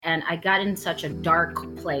and I got in such a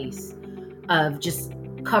dark place of just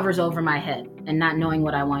covers over my head and not knowing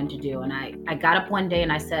what I wanted to do. And I got up one day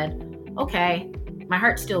and I said, okay, my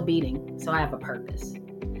heart's still beating, so I have a purpose.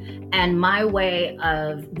 And my way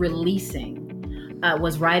of releasing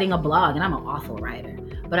was writing a blog, and I'm an awful writer.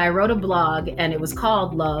 But I wrote a blog and it was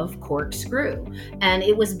called Love Corkscrew. And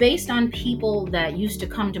it was based on people that used to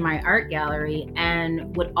come to my art gallery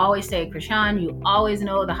and would always say, Chrishon, you always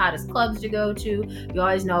know the hottest clubs to go to. You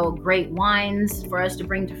always know great wines for us to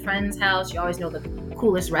bring to friends' house. You always know the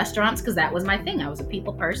coolest restaurants, because that was my thing. I was a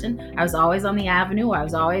people person. I was always on the avenue. I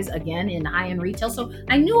was always, again, in high-end retail. So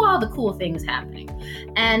I knew all the cool things happening.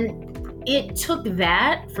 And it took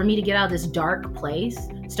that for me to get out of this dark place,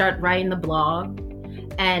 start writing the blog,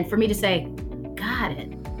 and for me to say, got it.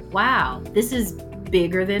 Wow, this is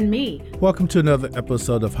bigger than me. Welcome to another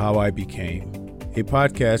episode of How I Became, a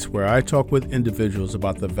podcast where I talk with individuals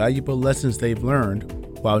about the valuable lessons they've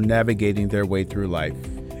learned while navigating their way through life.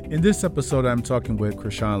 In this episode, I'm talking with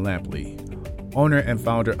Chrishon Lampley, owner and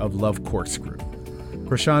founder of Love Corkscrew.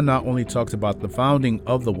 Chrishon not only talks about the founding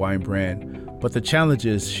of the wine brand, but the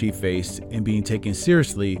challenges she faced in being taken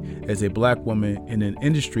seriously as a Black woman in an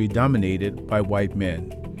industry dominated by white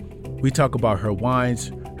men. We talk about her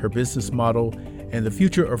wines, her business model, and the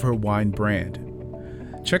future of her wine brand.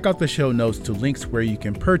 Check out the show notes to links where you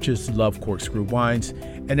can purchase Love Corkscrew wines,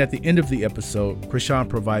 and at the end of the episode, Chrishon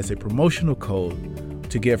provides a promotional code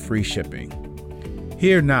to get free shipping.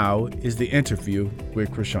 Here now is the interview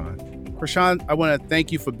with Chrishon. Chrishon, I want to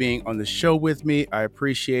thank you for being on the show with me. I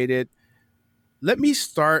appreciate it. Let me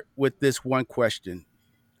start with this one question.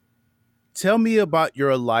 Tell me about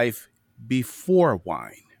your life before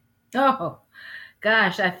wine. Oh,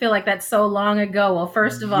 gosh, I feel like that's so long ago. Well,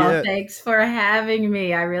 first of all, thanks for having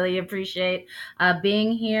me. I really appreciate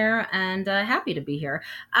being here and happy to be here.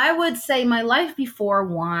 I would say my life before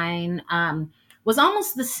wine was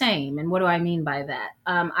almost the same. And what do I mean by that?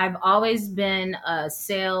 I've always been a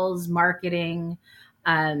sales, marketing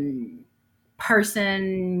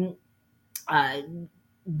person.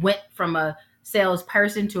 Went from a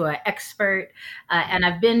salesperson to an expert, and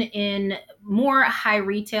I've been in more high-end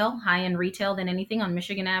retail than anything on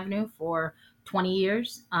Michigan Avenue for 20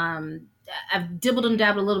 years. I've dibbled and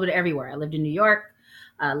dabbled a little bit everywhere. I lived in New York,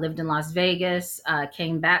 lived in Las Vegas,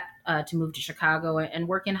 came back to move to Chicago and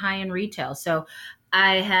work in high-end retail. So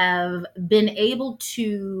I have been able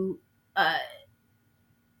to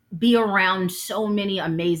be around so many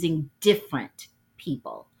amazing different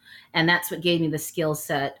people. And that's what gave me the skill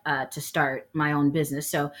set to start my own business.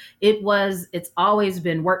 So it's always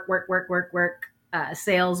been work,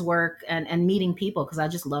 sales work, and meeting people, because I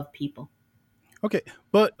just love people. Okay,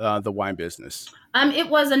 but the wine business. It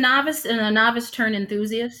was a novice turned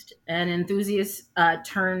enthusiast, and enthusiast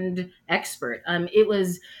turned expert. It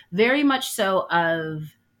was very much so of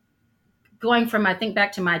going from, I think,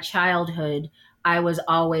 back to my childhood. I was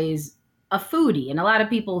always a foodie, and a lot of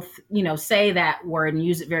people, say that word and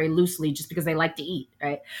use it very loosely just because they like to eat,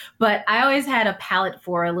 right? But I always had a palate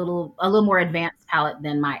for a little more advanced palate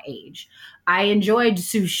than my age. I enjoyed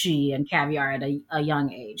sushi and caviar at a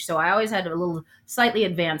young age, so I always had a little slightly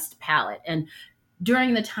advanced palate. And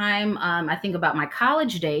during the time, I think about my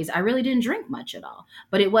college days, I really didn't drink much at all.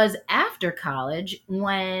 But it was after college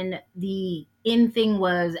when the in thing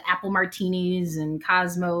was apple martinis and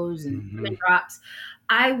Cosmos and lemon drops.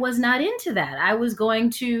 I was not into that. I was going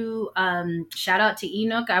to, shout out to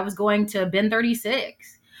Enoch, I was going to Ben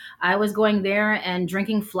 36. I was going there and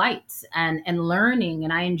drinking flights and learning,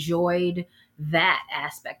 and I enjoyed that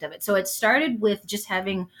aspect of it. So it started with just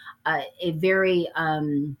having a very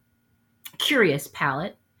curious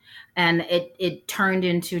palate, and it turned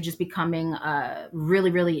into just becoming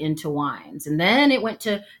really, really into wines. And then it went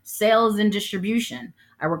to sales and distribution.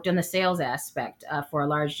 I worked on the sales aspect for a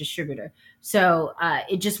large distributor. So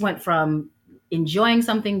it just went from enjoying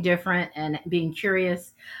something different and being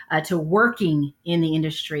curious to working in the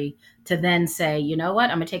industry, to then say, you know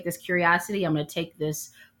what, I'm going to take this curiosity, I'm going to take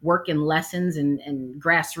this work and lessons and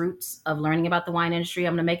grassroots of learning about the wine industry,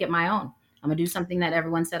 I'm going to make it my own. I'm going to do something that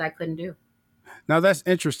everyone said I couldn't do. Now, that's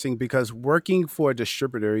interesting, because working for a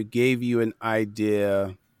distributor gave you an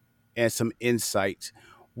idea and some insight.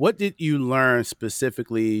 What did you learn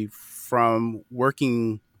specifically from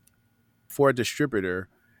working for a distributor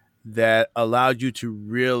that allowed you to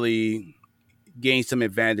really gain some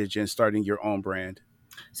advantage in starting your own brand?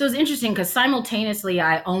 So it's interesting because simultaneously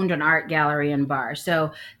I owned an art gallery and bar.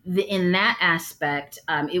 So in that aspect,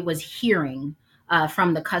 it was hearing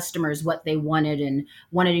from the customers what they wanted, and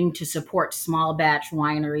wanting to support small batch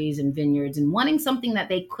wineries and vineyards, and wanting something that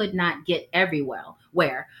they could not get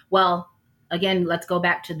everywhere. Well, again, let's go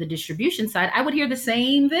back to the distribution side. I would hear the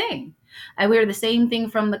same thing. I would hear the same thing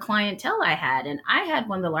from the clientele I had. And I had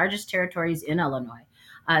one of the largest territories in Illinois.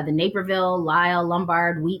 The Naperville, Lisle,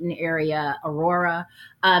 Lombard, Wheaton area, Aurora.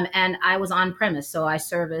 And I was on premise. So I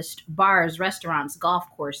serviced bars, restaurants, golf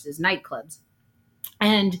courses, nightclubs.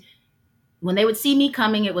 And when they would see me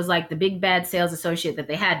coming, it was like the big bad sales associate that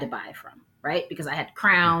they had to buy from, right? Because I had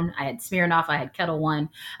Crown, I had Smirnoff, I had Kettle One,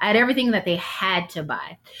 I had everything that they had to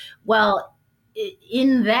buy. Well,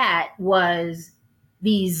 in that was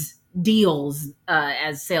these deals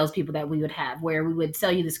as salespeople that we would have, where we would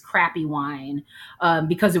sell you this crappy wine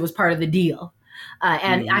because it was part of the deal.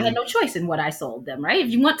 And I had Mm-hmm. no choice in what I sold them, right? If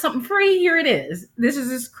you want something free, here it is. This is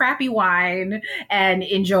this crappy wine and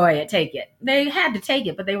enjoy it, take it. They had to take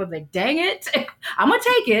it, but they were like, dang it, I'm going to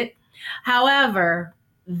take it. However,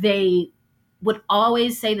 they would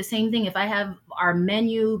always say the same thing. If I have our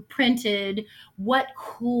menu printed, what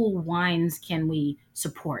cool wines can we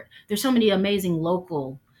support? There's so many amazing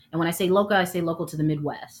local, and when I say local to the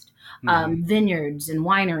Midwest, Mm-hmm. vineyards and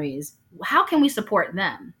wineries. How can we support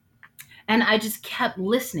them? And I just kept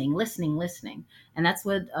listening, listening, listening. And that's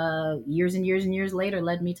what years and years and years later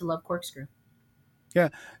led me to love Corkscrew. Yeah.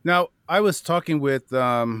 Now, I was talking with,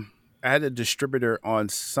 I had a distributor on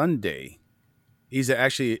Sunday. He's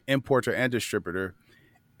actually an importer and distributor.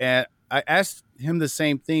 And I asked him the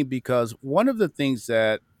same thing because one of the things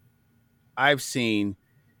that I've seen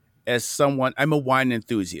as someone, I'm a wine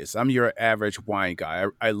enthusiast. I'm your average wine guy.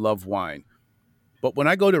 I love wine. But when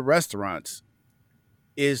I go to restaurants,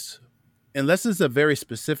 is unless it's a very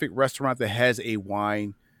specific restaurant that has a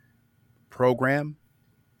wine program,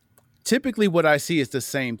 typically what I see is the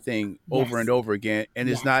same thing over and Yes. over again, and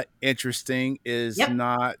it's Yes. not interesting, is Yep.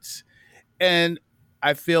 not, and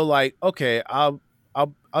I feel like, okay, I'll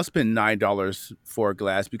spend $9 for a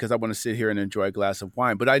glass because I want to sit here and enjoy a glass of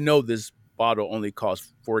wine, but I know this bottle only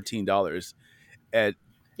costs $14 at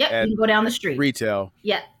Yep. You at can go down the street. retail.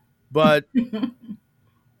 Yep. But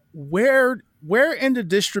where in the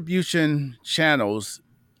distribution channels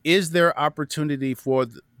is there opportunity for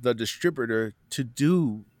the distributor to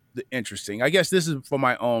do the interesting? I guess this is for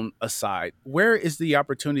my own aside. Where is the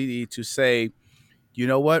opportunity to say, you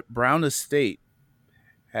know what, Brown Estate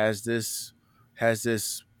has this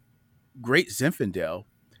great Zinfandel.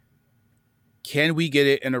 Can we get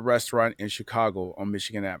it in a restaurant in Chicago on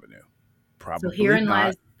Michigan Avenue? So Probably herein not.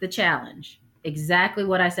 lies the challenge. Exactly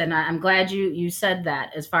what I said. And I'm glad you said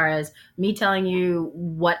that, as far as me telling you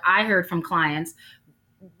what I heard from clients,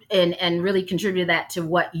 and really contributed that to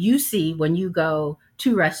what you see when you go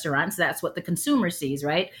to restaurants. That's what the consumer sees,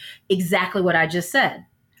 right? Exactly what I just said.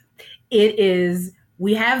 It is,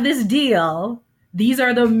 we have this deal. These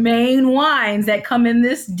are the main wines that come in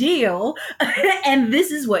this deal, and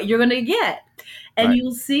this is what you're going to get. And Right.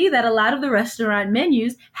 you'll see that a lot of the restaurant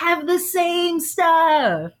menus have the same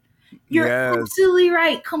stuff. You're Yes. absolutely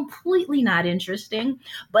right. Completely not interesting,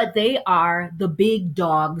 but they are the big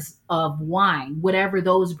dogs of wine, whatever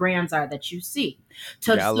those brands are that you see.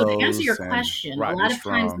 So to answer your Gallows and question, a Rodney lot of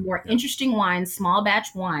times the Strong. more Yeah. interesting wines, small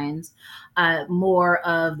batch wines, more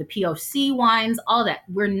of the POC wines, all that,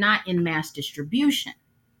 we're not in mass distribution.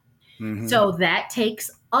 Mm-hmm. So that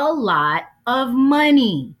takes a lot of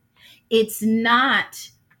money. It's not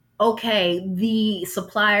okay. The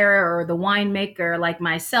supplier or the winemaker, like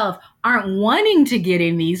myself, aren't wanting to get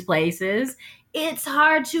in these places. It's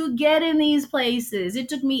hard to get in these places. It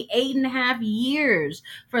took me 8.5 years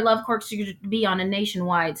for Love Corks to be on a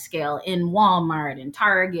nationwide scale in Walmart and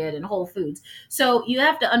Target and Whole Foods. So you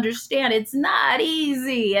have to understand it's not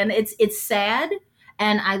easy, and it's sad.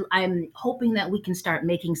 And I'm hoping that we can start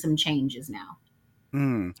making some changes now.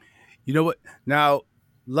 Mm. You know what? Now,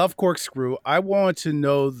 Love Corkscrew, I want to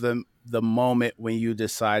know the moment when you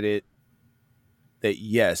decided that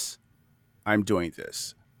yes, I'm doing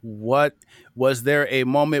this. What was there a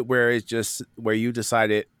moment where it's just where you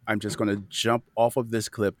decided I'm just going to jump off of this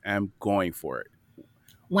cliff and I'm going for it?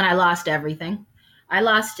 When I lost everything. I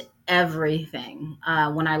lost everything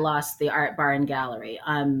when I lost the art bar and gallery.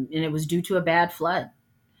 And it was due to a bad flood.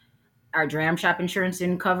 Our dram shop insurance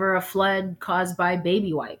didn't cover a flood caused by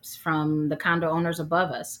baby wipes from the condo owners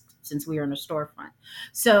above us, since we were in a storefront.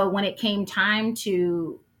 So when it came time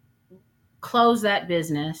to close that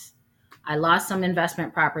business, I lost some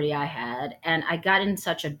investment property I had, and I got in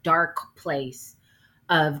such a dark place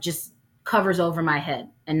of just covers over my head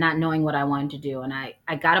and not knowing what I wanted to do. And I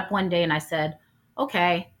got up one day and I said,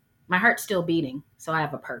 okay, my heart's still beating, so I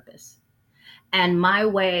have a purpose. And my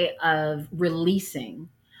way of releasing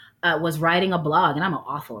was writing a blog, and I'm an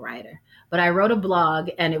awful writer, but I wrote a blog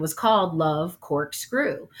and it was called Love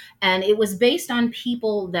Corkscrew. And it was based on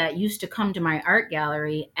people that used to come to my art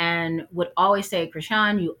gallery and would always say,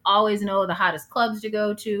 Chrishon, you always know the hottest clubs to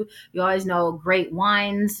go to. You always know great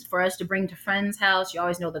wines for us to bring to friends' house. You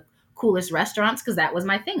always know the coolest restaurants, because that was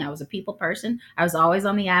my thing. I was a people person. I was always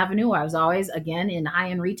on the avenue. I was always, again, in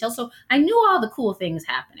high-end retail. So I knew all the cool things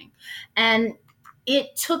happening. And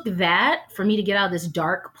it took that for me to get out of this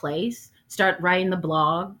dark place, start writing the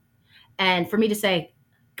blog, and for me to say,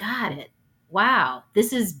 got it. Wow,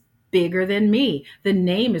 this is bigger than me. The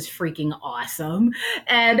name is freaking awesome.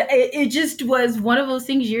 And it just was one of those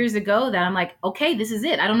things years ago that I'm like, okay, this is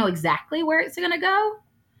it. I don't know exactly where it's going to go,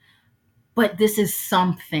 but this is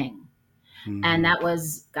something. And that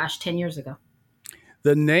was, gosh, 10 years ago.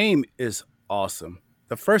 The name is awesome.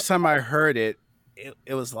 The first time I heard it,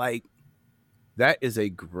 it was like, that is a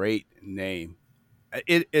great name.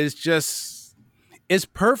 It is just, it's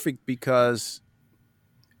perfect because,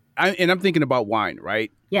 I'm thinking about wine,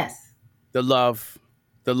 right? Yes. The love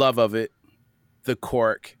of it, the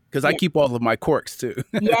cork, because I Yes. keep all of my corks too.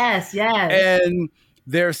 Yes, yes. And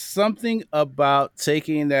there's something about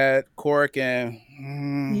taking that cork and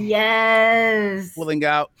Yes. pulling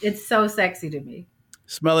out, It's so sexy to me.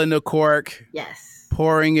 smelling the cork, Yes.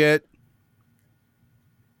 pouring it.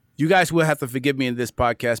 You guys will have to forgive me in this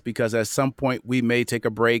podcast because at some point we may take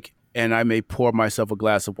a break and I may pour myself a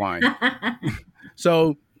glass of wine.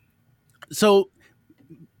 So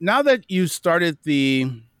now that you started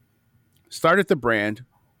the brand,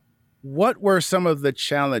 what were some of the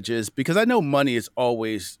challenges? Because I know money is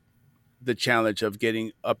always the challenge of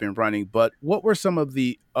getting up and running, but what were some of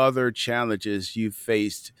the other challenges you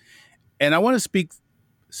faced? And I want to speak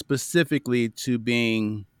specifically to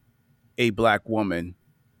being a Black woman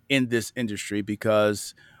in this industry,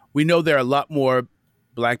 because we know there are a lot more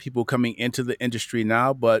Black people coming into the industry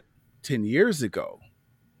now, but 10 years ago,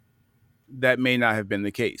 that may not have been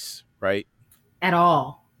the case, right? At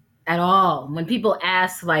all. At all. When people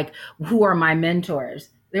ask, like, who are my mentors?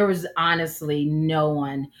 There was honestly no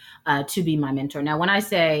one to be my mentor. Now, when I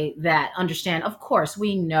say that, understand, of course,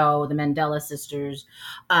 we know the Mandela sisters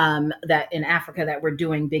that in Africa that were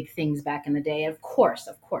doing big things back in the day. Of course,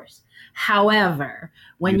 of course. However,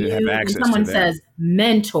 You when didn't have when access to someone them. says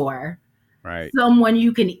mentor, Right. someone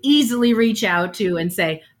you can easily reach out to and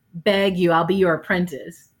say, beg you, I'll be your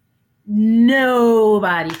apprentice.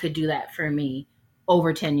 Nobody could do that for me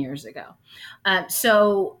over 10 years ago.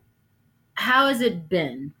 So how has it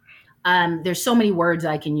been? There's so many words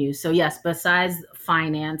I can use. So yes, besides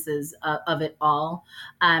finances of it all,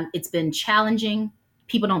 it's been challenging.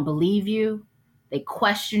 People don't believe you. They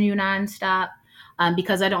question you nonstop.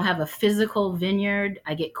 Because I don't have a physical vineyard,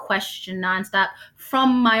 I get questioned nonstop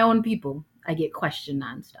from my own people. I get questioned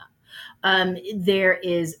nonstop. There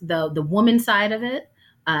is the woman side of it,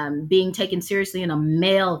 being taken seriously in a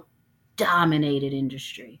male dominated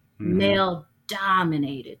industry, male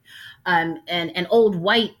dominated, and old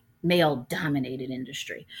white male dominated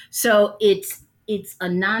industry. So it's a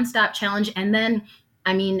nonstop challenge. And then,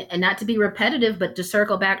 I mean, and not to be repetitive, but to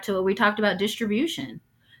circle back to what we talked about, distribution.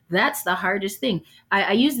 That's the hardest thing.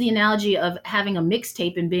 I use the analogy of having a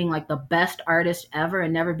mixtape and being like the best artist ever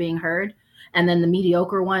and never being heard. And then the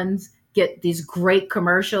mediocre ones get these great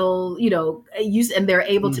commercial, use, and they're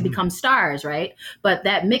able to become stars, right? But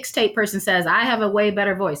that mixtape person says, I have a way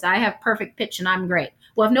better voice. I have perfect pitch and I'm great.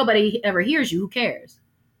 Well, if nobody ever hears you, who cares?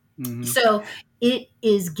 So it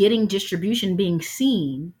is getting distribution, being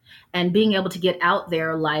seen, and being able to get out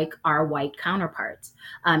there like our white counterparts.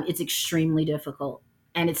 It's extremely difficult.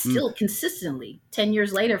 And it's still consistently 10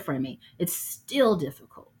 years later for me, it's still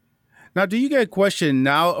difficult. Now, do you get questioned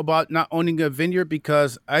now about not owning a vineyard?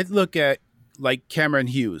 Because I look at like Cameron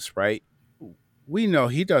Hughes, right? We know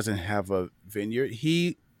he doesn't have a vineyard.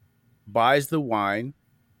 He buys the wine.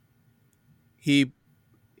 He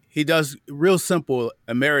does real simple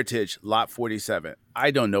Emeritage Lot 47.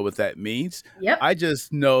 I don't know what that means. Yep. I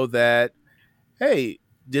just know that, hey,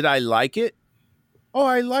 did I like it? Oh,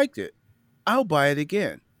 I liked it. I'll buy it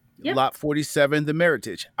again. Yep. Lot 47, the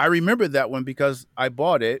Meritage. I remember that one because I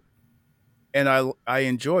bought it and I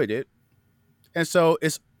enjoyed it. And so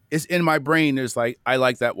it's in my brain. It's like, I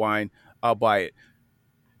like that wine. I'll buy it.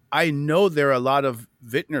 I know there are a lot of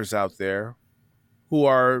vintners out there who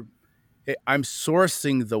are, I'm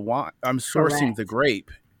sourcing the wine. I'm sourcing the grape.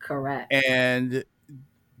 Correct. And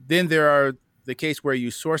then there are the case where you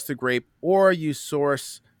source the grape or you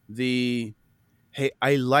source the, hey,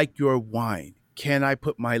 I like your wine. Can I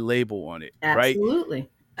put my label on it? Absolutely. Right?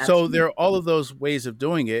 Absolutely. So there are all of those ways of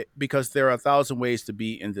doing it because there are 1,000 ways to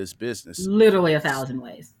be in this business. Literally 1,000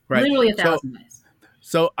 ways. Right. Literally 1,000 ways.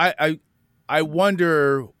 So I I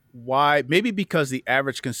wonder why. Maybe because the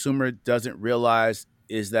average consumer doesn't realize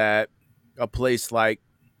is that a place like,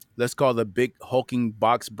 let's call the big hulking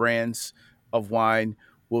box brands of wine,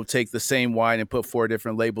 will take the same wine and put 4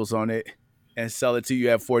 different labels on it and sell it to you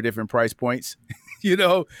at 4 different price points. you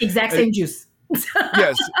know, Exact And- same juice.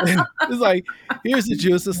 yes, it's like, here's the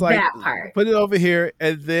juice. It's like, That part. put it over here,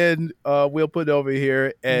 and then we'll put it over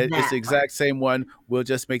here, and it's That the part. exact same one. We'll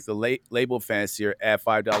just make the label fancier, add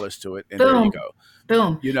 $5 to it, and there you Boom. go.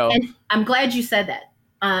 Boom. You know, And I'm glad you said that.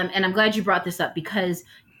 And I'm glad you brought this up because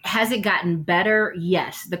has it gotten better?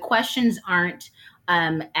 Yes. The questions aren't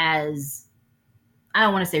as, I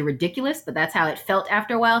don't want to say ridiculous, but that's how it felt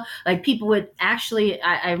after a while. Like people would actually,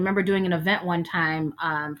 I remember doing an event one time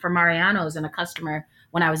for Mariano's, and a customer,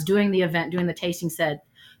 when I was doing the event, doing the tasting, said,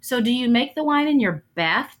 "So do you make the wine in your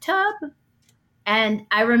bathtub?" And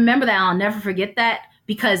I remember that. I'll never forget that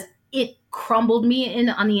because it crumbled me in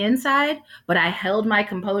on the inside, but I held my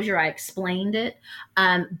composure. I explained it.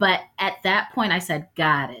 But at that point I said,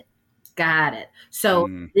 got it. Got it. So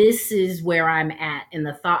this is where I'm at in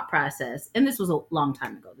the thought process. And this was a long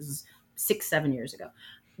time ago. This is 6, 7 years ago.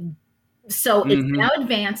 So it's now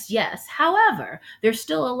advanced, yes. However, there's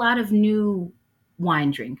still a lot of new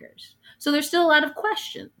wine drinkers. So there's still a lot of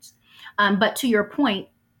questions. But to your point,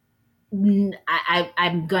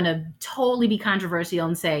 I'm going to totally be controversial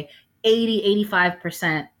and say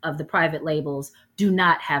 85% of the private labels do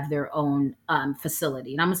not have their own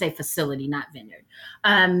facility. And I'm going to say facility, not vineyard.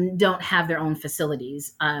 Don't have their own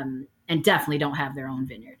facilities and definitely don't have their own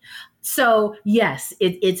vineyard. So yes,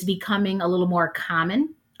 it's becoming a little more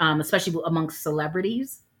common, especially amongst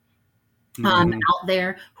celebrities out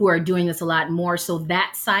there who are doing this a lot more. So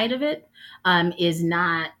that side of it is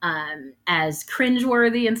not as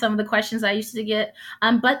cringeworthy in some of the questions I used to get,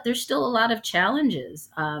 but there's still a lot of challenges,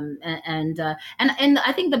 and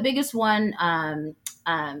I think the biggest one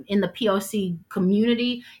in the POC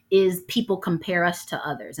community is people compare us to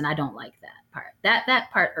others, and I don't like that part. That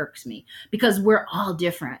part irks me because we're all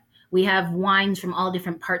different. We have wines from all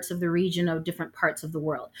different parts of the region, of different parts of the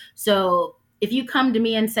world. So if you come to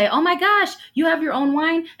me and say, "Oh my gosh, you have your own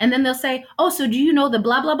wine," and then they'll say, "Oh, so do you know the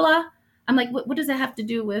blah blah blah?" I'm like, what does that have to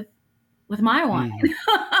do with my wine?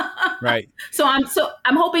 Right. So I'm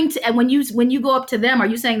hoping to, and when you go up to them, are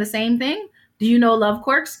you saying the same thing? Do you know Love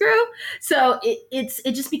Corkscrew? So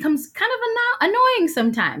it just becomes kind of annoying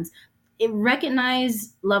sometimes. It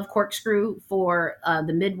recognize Love Corkscrew for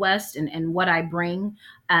the Midwest and what I bring,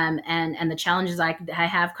 and the challenges I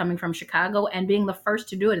have coming from Chicago and being the first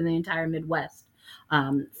to do it in the entire Midwest,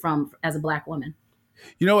 from as a Black woman.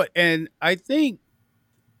 You know what? And I think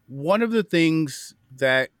one of the things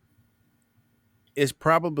that is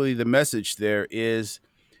probably the message there is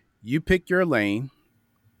you pick your lane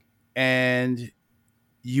and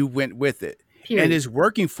you went with it. Period. And it's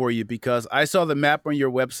working for you because I saw the map on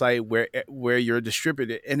your website where you're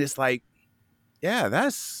distributed, and it's like, yeah,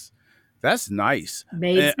 that's nice.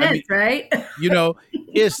 Made sense, right?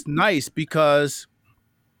 It's nice because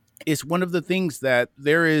it's one of the things that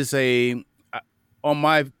there is on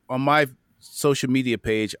my social media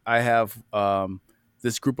page. I have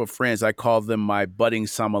this group of friends. I call them my budding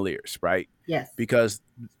sommeliers, right? Yes. Because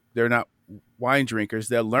they're not wine drinkers;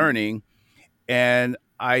 they're learning, and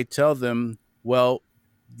I tell them, well,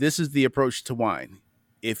 this is the approach to wine.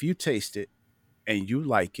 If you taste it and you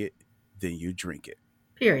like it, then you drink it.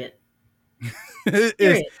 Period.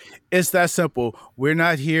 It's that simple. We're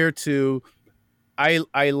not here to.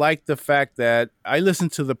 I like the fact that I listen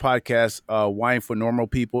to the podcast Wine for Normal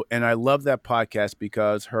People, and I love that podcast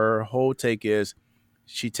because her whole take is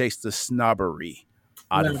she takes the snobbery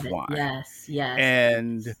out of wine. Yes.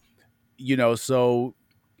 And so.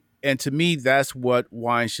 And to me, that's what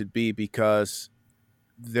wine should be because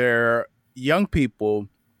they're young people.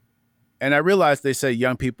 And I realize they say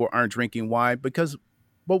young people aren't drinking wine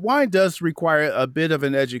but wine does require a bit of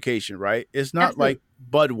an education, right? It's not Absolutely. like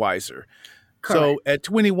Budweiser. Correct. So at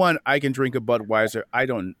 21, I can drink a Budweiser.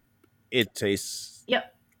 It tastes,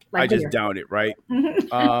 yep. Like I just beer. down it, right?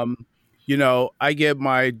 I get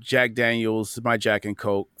my Jack Daniels, my Jack and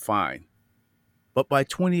Coke, fine. But by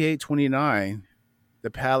 28, 29, the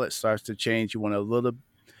palate starts to change. You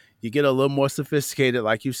get a little more sophisticated,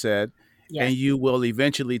 like you said, Yes. and you will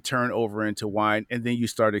eventually turn over into wine, and then you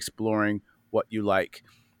start exploring what you like.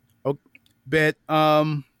 Okay, but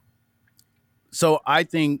so I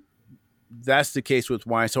think that's the case with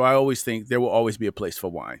wine. So I always think there will always be a place for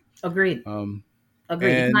wine. Agreed.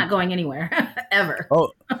 Agreed. It's not going anywhere ever.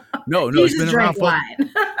 Oh no, it's been around for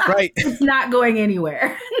wine. Right. It's not going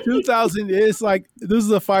anywhere. 2000. It's like this is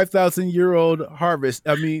a 5,000-year-old harvest.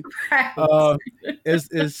 I mean, Right.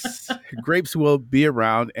 is grapes will be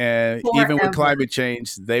around, and even with Forever. climate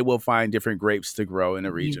change, they will find different grapes to grow in a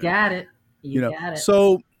You region. got it. You You know, got it.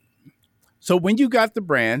 so when you got the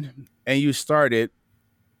brand and you started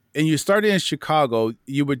in Chicago,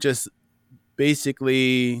 you were just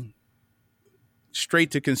basically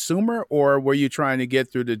straight to consumer, or were you trying to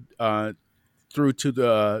get through to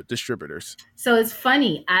the distributors? So it's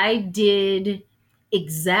funny. I did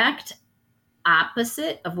exact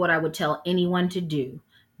opposite of what I would tell anyone to do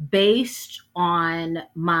based on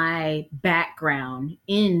my background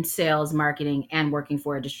in sales, marketing, and working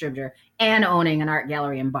for a distributor and owning an art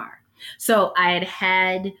gallery and bar. So I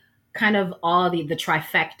had kind of all the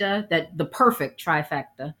trifecta, that the perfect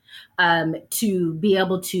trifecta, to be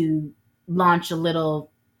able to launch a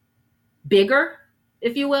little bigger,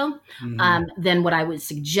 if you will, Mm-hmm. than what I would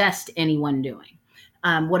suggest anyone doing.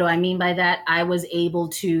 What do I mean by that? I was able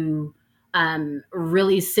to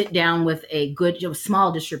really sit down with a good,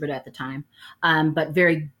 small distributor at the time, but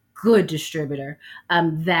very good distributor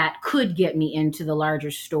that could get me into the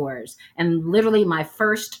larger stores. And literally, my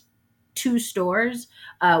first two stores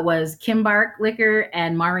was Kimbark Liquor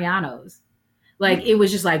and Mariano's. Like it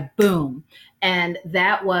was just like boom. And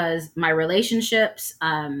that was my relationships.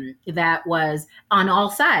 That was on all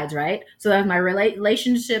sides, right? So that was my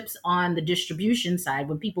relationships on the distribution side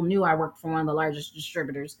when people knew I worked for one of the largest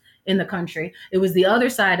distributors in the country. It was the other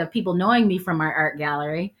side of people knowing me from my art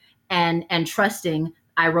gallery and trusting.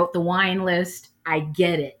 I wrote the wine list. I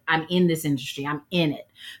get it. I'm in this industry. I'm in it.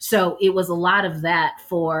 So it was a lot of that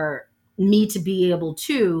for me to be able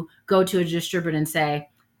to go to a distributor and say,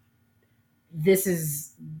 this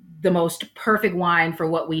is the most perfect wine for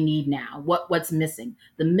what we need now. What's missing?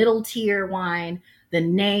 The middle tier wine. The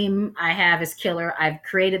name I have is killer. I've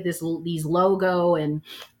created these logo and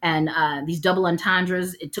these double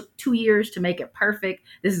entendres. It took 2 years to make it perfect.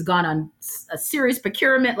 This has gone on a serious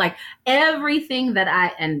procurement. Like everything that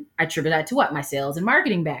I attribute that to what my sales and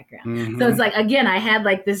marketing background. So Mm-hmm. it's like again, I had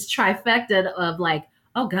like this trifecta of like,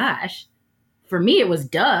 oh gosh, for me it was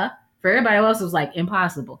duh. For everybody else, it was like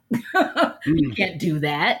impossible. You Mm. can't do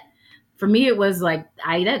that. For me, it was like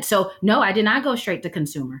I did. So no, I did not go straight to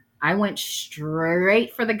consumer. I went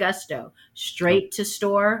straight for the gusto, So, straight to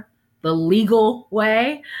store, the legal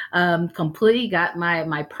way. Completely got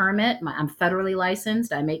my permit. I'm federally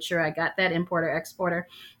licensed. I made sure I got that importer exporter,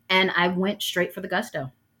 and I went straight for the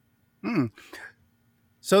gusto. mm.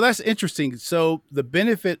 So that's interesting. So the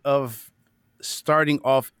benefit of starting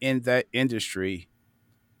off in that industry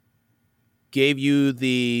gave you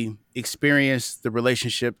the experience, the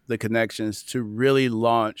relationship, the connections to really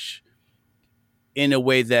launch in a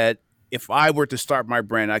way that if I were to start my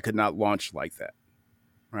brand, I could not launch like that.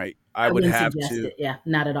 Right. I I would wouldn't have suggest to. it. Yeah,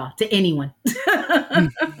 not at all to anyone.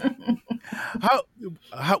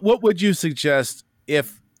 How, what would you suggest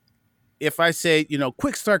if I say,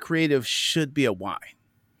 Quick Start Creative should be a wine,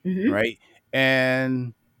 Hmm. right?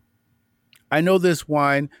 And I know this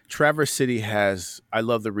wine, Traverse City has, I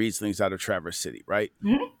love the Rieslings out of Traverse City, right?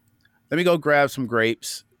 Hmm. Let me go grab some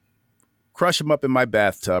grapes, crush them up in my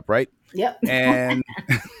bathtub, right? Yep. And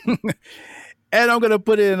and I'm gonna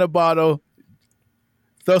put it in a bottle,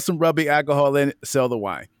 throw some rubbing alcohol in it, sell the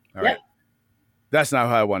wine. All Yep. right. That's not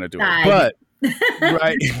how I want to do it. I But get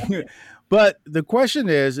right. But the question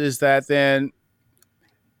is that then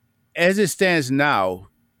as it stands now,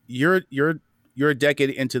 you're a decade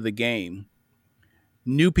into the game.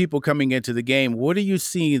 New people coming into the game, what are you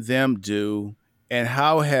seeing them do, and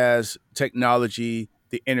how has technology,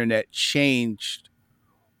 the internet, changed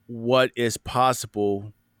what is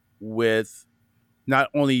possible with not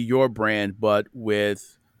only your brand but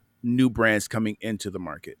with new brands coming into the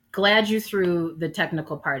market? glad you threw the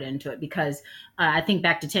technical part into it because I think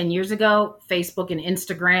back to 10 years ago, Facebook and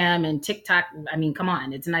Instagram and TikTok, I mean, come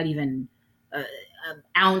on, it's not even an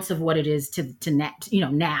ounce of what it is to net,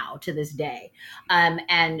 now to this day. And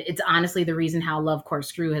it's honestly the reason how Love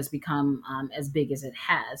Corkscrew has become as big as it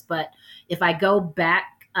has. But if I go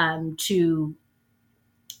back to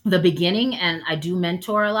the beginning, and I do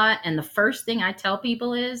mentor a lot, and the first thing I tell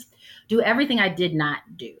people is do everything I did not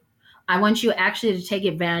do. I want you actually to take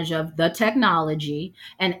advantage of the technology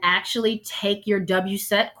and actually take your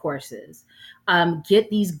WSET courses. Get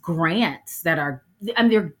these grants that are, I mean,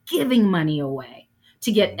 they're giving money away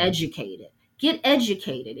to get Mhm. educated. Get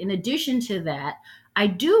educated. In addition to that, I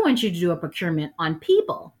do want you to do a procurement on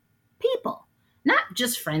people, not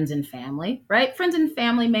just friends and family, right? Friends and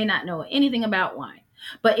family may not know anything about wine,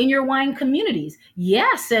 but in your wine communities,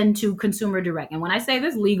 yes, send to consumer direct. And when I say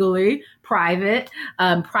this, legally,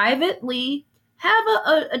 privately have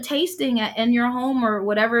a tasting in your home or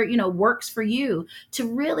whatever, works for you,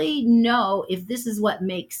 to really know if this is what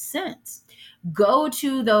makes sense. Go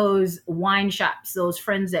to those wine shops, those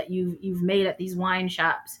friends that you've made at these wine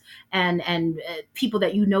shops, and people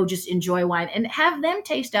that just enjoy wine, and have them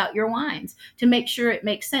taste out your wines to make sure it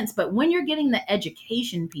makes sense. But when you're getting the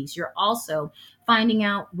education piece, you're also finding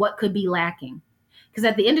out what could be lacking. Because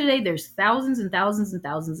at the end of the day, there's thousands and thousands and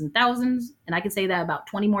thousands and thousands, and I can say that about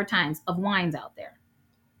 20 more times, of wines out there.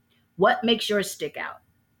 What makes yours stick out?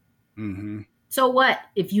 Mm-hmm. So what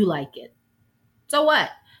if you like it? So what?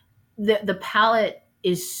 The palate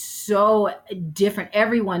is so different.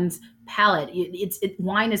 Everyone's palate.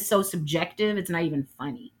 Wine is so subjective. It's not even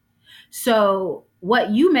funny. So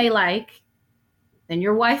what you may like, and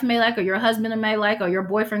your wife may like, or your husband may like, or your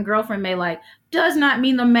boyfriend, girlfriend may like, does not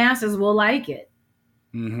mean the masses will like it.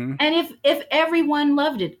 Mm-hmm. And if everyone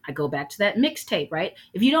loved it, I go back to that mixtape, right?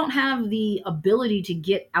 If you don't have the ability to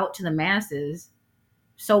get out to the masses,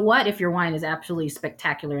 so what if your wine is absolutely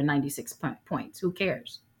spectacular and 96 points? Who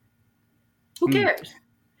cares? Who cares?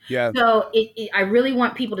 Yeah. So I really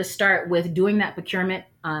want people to start with doing that procurement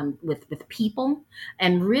with people,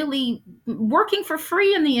 and really working for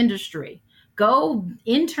free in the industry. Go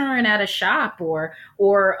intern at a shop, or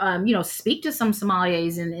speak to some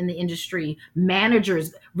sommeliers in the industry.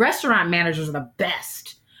 Managers, restaurant managers are the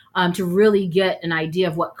best to really get an idea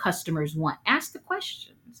of what customers want. Ask the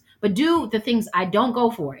questions, but do the things. I don't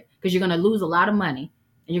go for it, because you're going to lose a lot of money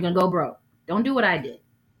and you're going to go broke. Don't do what I did.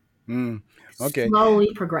 Okay.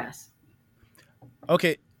 Slowly progress.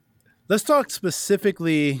 Okay. Let's talk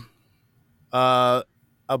specifically about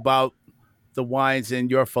the wines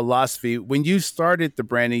and your philosophy. When you started the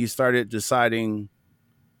branding, you started deciding,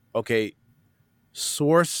 okay,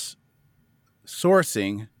 sourcing.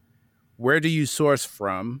 Where do you source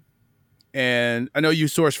from? And I know you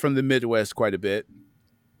source from the Midwest quite a bit,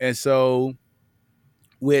 and so,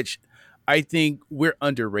 which I think we're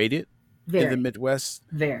underrated in the Very, Midwest.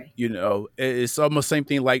 very. It's almost same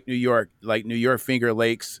thing like New York. Like New York Finger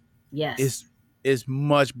Lakes is Yes. is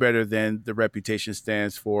much better than the reputation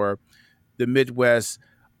stands for. The Midwest,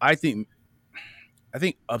 I think I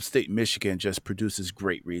think upstate Michigan just produces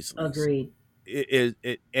great Rieslings. Agreed.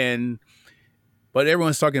 And but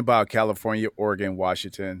everyone's talking about California, Oregon,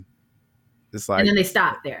 Washington. It's And like then they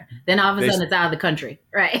stop there. Then all of a they sudden it's out of the country.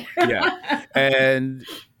 Right. yeah, and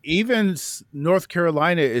even North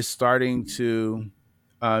Carolina is starting to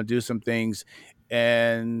do some things.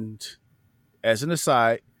 And as an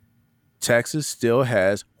aside, Texas still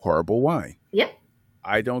has horrible wine. Yep.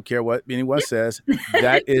 I don't care what anyone Yep. says.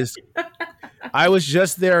 That is, I was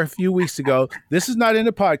just there a few weeks ago. This is not in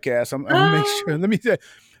the podcast. I'm gonna make sure. Let me tell you,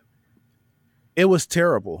 it was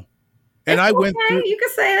terrible. And It's I went okay. through. You can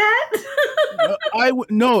say that.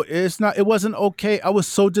 No, it's not. It wasn't okay. I was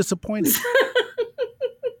so disappointed.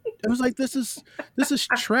 I was like, this is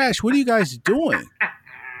trash. What are you guys doing?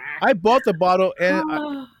 I bought the bottle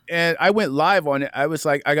and I went live on it. I was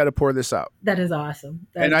like, I got to pour this out. That is awesome.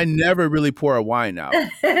 And I never really pour a wine out,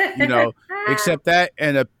 except that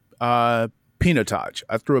and a pinotage.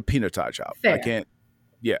 I threw a pinotage out. Fair.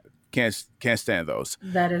 I can't stand those.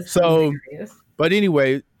 That is So, hilarious. but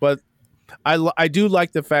anyway, I do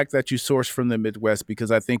like the fact that you source from the Midwest,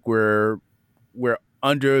 because I think we're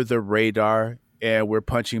under the radar and we're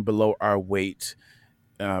punching below our weight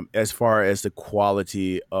as far as the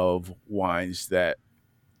quality of wines that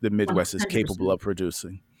the Midwest is 100%. capable of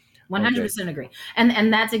producing. 100% agree.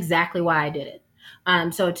 And that's exactly why I did it.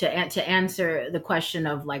 So to answer the question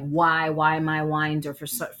of like why my wines are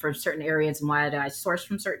for certain areas and why do I source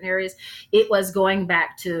from certain areas, it was going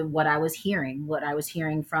back to what I was hearing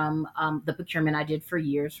from the procurement I did for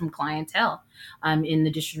years from clientele in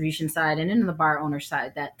the distribution side and in the bar owner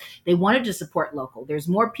side, that they wanted to support local. There's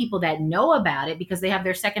more people that know about it because they have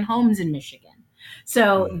their second homes in Michigan.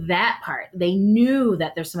 So that part, they knew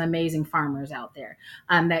that there's some amazing farmers out there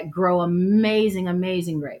that grow amazing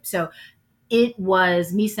grapes. So it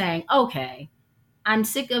was me saying, okay, I'm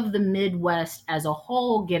sick of the Midwest as a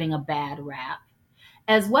whole getting a bad rap,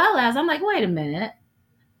 as well as I'm like, wait a minute,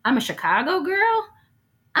 I'm a Chicago girl.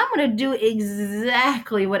 I'm going to do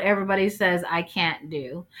exactly what everybody says I can't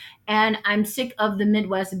do. And I'm sick of the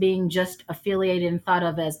Midwest being just affiliated and thought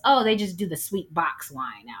of as, oh, they just do the sweet box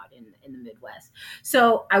wine out in the Midwest.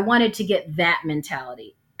 So I wanted to get that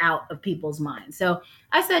mentality out of people's minds. So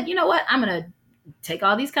I said, you know what? I'm going to take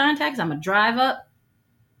all these contacts. I'm going to drive up.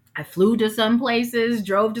 I flew to some places,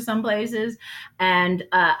 drove to some places, and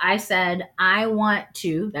I said, I want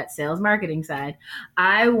to, that sales marketing side,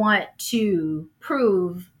 I want to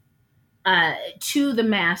prove to the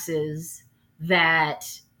masses that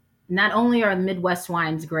not only are the Midwest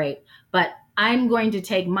wines great, but I'm going to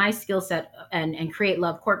take my skill set and create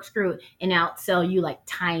Love Corkscrew and outsell you like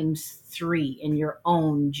times three in your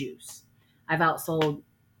own juice. I've outsold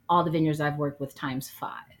all the vineyards I've worked with times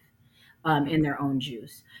five in their own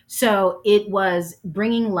juice. So it was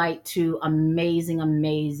bringing light to amazing,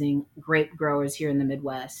 amazing grape growers here in the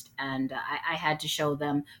Midwest, and I had to show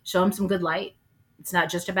them some good light. It's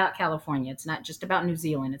not just about California. It's not just about New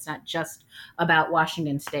Zealand. It's not just about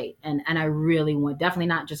Washington State. And I really want, definitely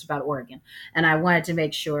not just about Oregon. And I wanted to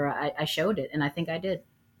make sure I showed it, and I think I did.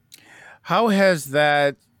 How has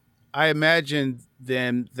that? I imagine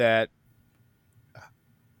then that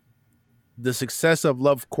the success of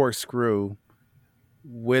Love Corkscrew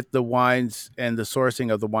with the wines and the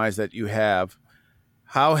sourcing of the wines that you have,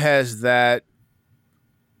 how has that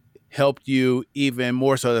helped you even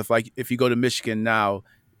more so if you go to Michigan now,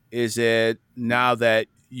 is it now that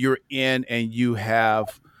you're in and you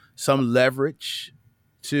have some leverage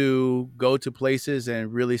to go to places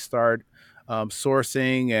and really start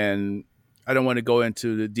sourcing, and I don't want to go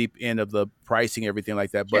into the deep end of the pricing, everything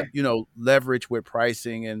like that, but Sure. leverage with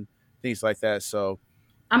pricing and things like that. So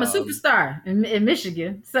I'm a um, superstar in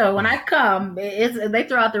Michigan. So when I come, they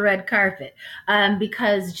throw out the red carpet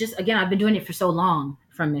because just again, I've been doing it for so long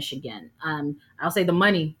from Michigan. I'll say the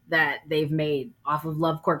money that they've made off of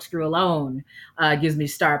Love Corkscrew alone gives me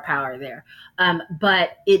star power there.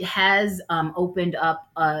 But it has opened up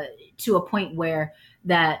to a point where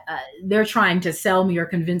that they're trying to sell me or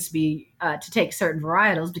convince me to take certain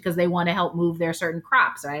varietals because they want to help move their certain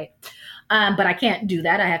crops, right? But I can't do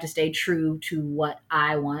that. I have to stay true to what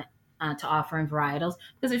I want to offer in varietals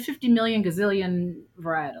because there's 50 million gazillion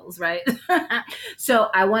varietals, right? So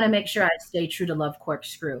I want to make sure I stay true to Love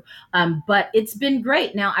Corkscrew. But it's been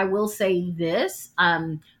great. Now I will say this: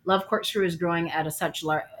 Love Corkscrew is growing at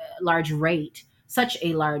a large rate, such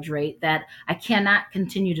a large rate that I cannot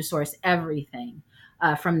continue to source everything.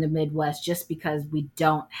 From the Midwest, just because we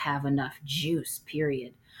don't have enough juice,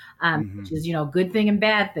 period. Which mhm. is, good thing and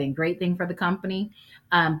bad thing, great thing for the company.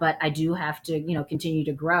 But I do have to, continue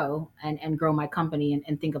to grow and grow my company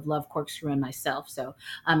and think of Love Corkscrew and myself. So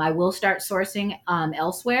I will start sourcing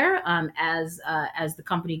elsewhere as the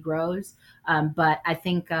company grows. But I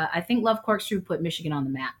think Love Corkscrew put Michigan on the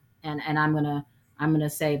map, and I'm gonna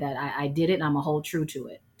say that I did it, and I'm gonna hold true to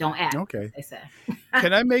it. Don't act, Okay. they say.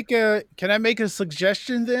 Can I make a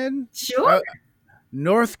suggestion then? Sure. Uh,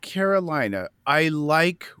 North Carolina. I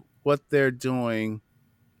like what they're doing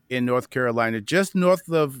in North Carolina, just north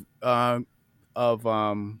of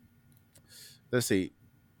let's see,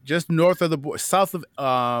 just north of south of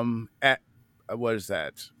at what is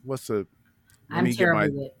that? What's the? Let I'm me get my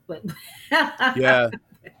terrible with, but yeah.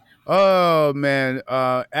 Oh man,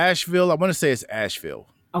 Asheville. I want to say it's Asheville,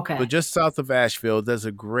 but okay. just south of Asheville, there's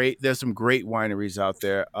some great wineries out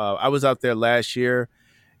there. I was out there last year,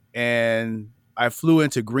 and I flew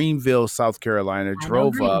into Greenville, South Carolina, I know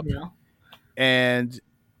drove up, Greenville. and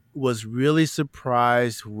was really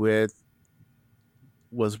surprised with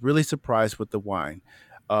the wine.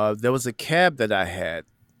 There was a cab that I had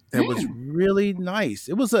that was Mm, really nice.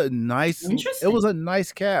 It was a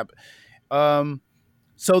nice cab. Um,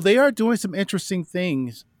 so they are doing some interesting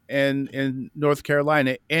things in North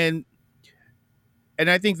Carolina, and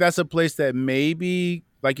I think that's a place that maybe,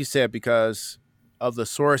 like you said, because of the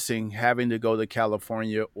sourcing, having to go to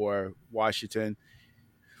California or Washington.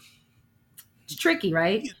 it's tricky,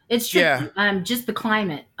 right? It's Yeah. tricky. Just the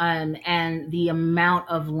climate, and the amount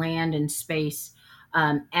of land and space,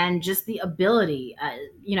 and just the ability.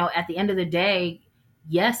 At the end of the day,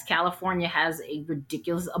 yes, California has a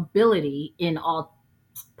ridiculous ability in all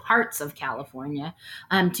parts of California,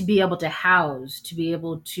 to be able to house, to be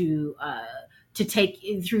able to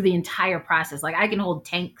take through the entire process. Like I can hold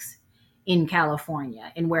tanks in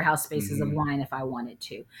California in warehouse spaces of Hmm. wine if I wanted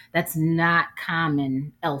to. That's not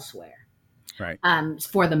common elsewhere. Right.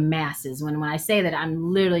 For the masses. When I say that,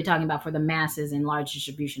 I'm literally talking about for the masses in large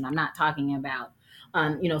distribution. I'm not talking about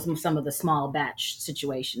some of the small batch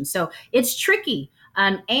situations. So it's tricky.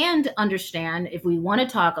 And understand if we want to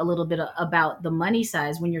talk a little bit about the money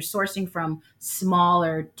size when you're sourcing from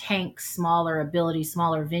smaller tanks, smaller ability,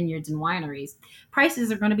 smaller vineyards and wineries,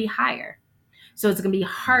 prices are going to be higher. So it's going to be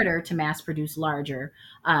harder to mass produce larger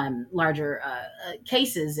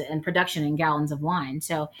cases and production in gallons of wine.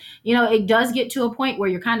 So it does get to a point where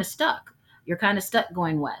you're kind of stuck. You're kind of stuck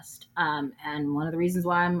going west, and one of the reasons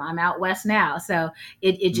why I'm out west now. So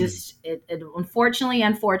it Mm. just it unfortunately,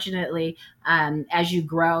 as you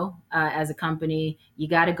grow as a company, you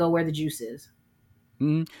got to go where the juice is.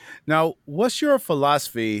 Mm. Now, what's your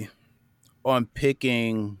philosophy on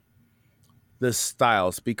picking the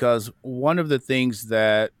styles, because one of the things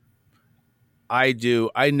that I do,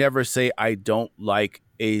 I never say I don't like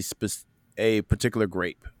a particular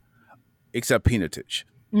grape, except Pinotage,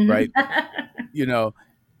 right? Mhm. You know,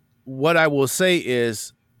 what I will say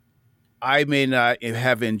is I may not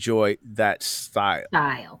have enjoyed that style,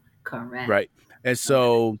 Style. Correct. right? And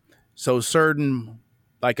Correct. so certain,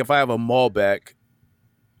 like if I have a Malbec,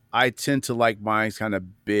 I tend to like mine's kind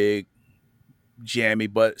of big, jammy,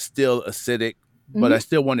 but still acidic, but I Hmm.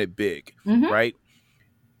 still want it big, Hmm. right?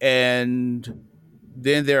 And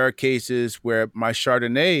then there are cases where my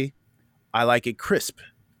Chardonnay, I like it crisp.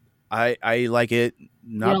 I like it You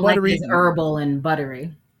not don't like it as buttery. herbal and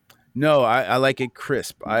buttery. No, I like it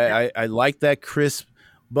crisp. Okay. I like that crisp.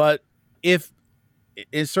 But if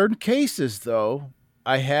in certain cases, though,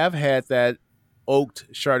 I have had that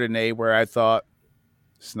oaked Chardonnay where I thought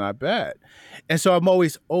it's not bad. And so I'm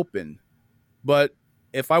always open. But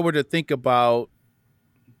if I were to think about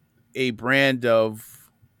a brand of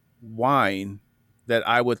wine that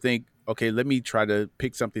I would think, okay, let me try to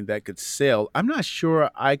pick something that could sell, I'm not sure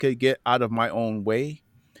I could get out of my own way.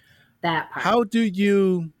 That part. How do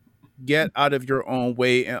you get out of your own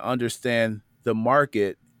way and understand the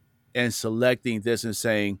market and selecting this and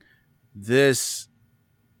saying, this,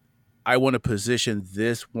 I want to position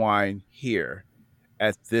this wine here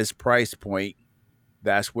at this price point?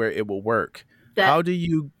 That's where it will work. That How do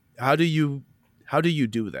you, how do you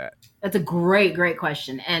do that? that's a great, great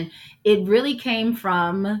question. And it really came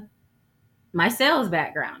from my sales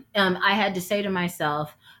background. I had to say to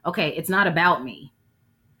myself, okay, it's not about me.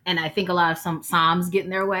 And I think a lot of some Psalms get in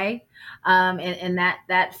their way. And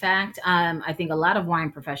that fact, I think a lot of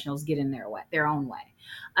wine professionals get in their own way,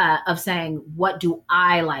 of saying, what do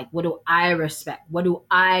I like? What do I respect? What do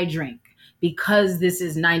I drink? Because this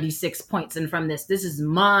is 96 points, and from this is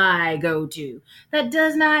my go-to. That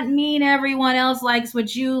does not mean everyone else likes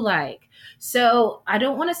what you like. So I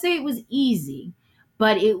don't want to say it was easy,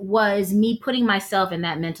 but it was me putting myself in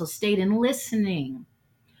that mental state and listening.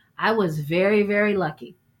 I was very, very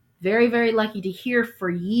lucky. Very, very lucky to hear for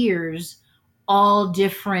years all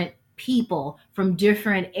different people from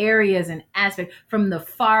different areas and aspects, from the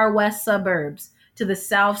far west suburbs to the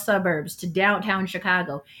south suburbs to downtown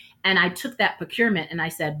Chicago. And I took that procurement and I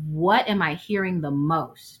said, what am I hearing the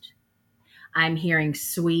most? I'm hearing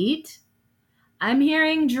sweet. I'm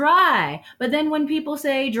hearing dry. But then when people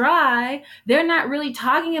say dry, they're not really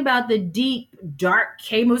talking about the deep, dark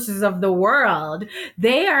camuses of the world.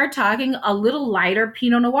 They are talking a little lighter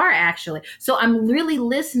Pinot Noir, actually. So I'm really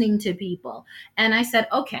listening to people. And I said,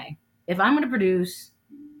 okay, if I'm going to produce,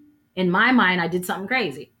 in my mind, I did something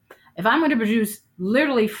crazy. If I'm going to produce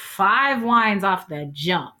literally 5 wines off the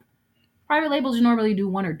jump, private labels normally do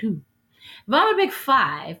 1 or 2. If I'm going to pick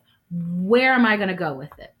 5, where am I going to go with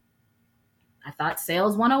it? I thought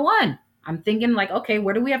sales 101. I'm thinking like, okay,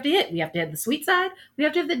 where do we have to hit? We have to hit the sweet side. We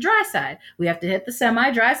have to hit the dry side. We have to hit the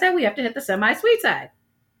semi-dry side. We have to hit the semi-sweet side.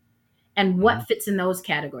 And Mhm. what fits in those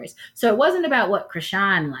categories. So it wasn't about what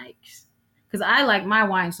Chrishon likes. Because I like my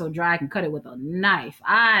wine so dry I can cut it with a knife.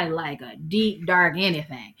 I like a deep, dark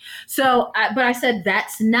anything. But I said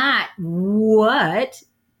that's not what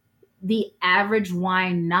the average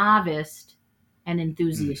wine novice and Mm.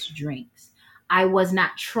 enthusiast drinks. I was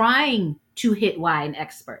not trying to hit wine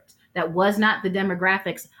experts. That was not the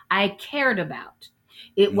demographics I cared about.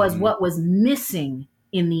 It was Mhm. what was missing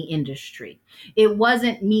in the industry. It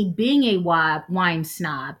wasn't me being a wine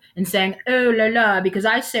snob and saying, oh la la, because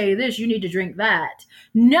I say this, you need to drink that.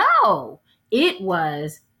 No, it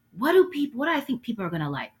was, what do I think people are going to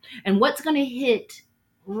like? And what's going to hit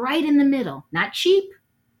right in the middle? Not cheap,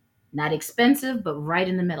 not expensive, but right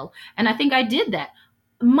in the middle. And I think I did that.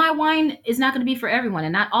 My wine is not going to be for everyone,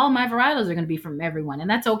 and not all my varietals are going to be from everyone, and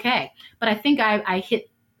that's okay. But I think I hit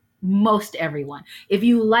most everyone. If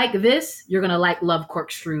you like this, you're going to love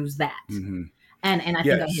corkscrews that, Mhm. and I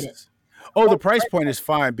think I hit it. Yes. Oh, the price point is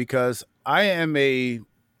fine because I-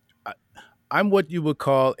 I'm what you would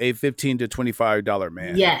call a $15 to $25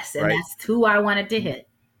 man, Yes, and right? that's who I wanted to hit.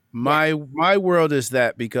 Yes, My world is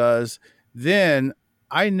that, because then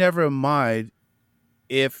I never mind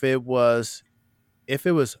if it was, if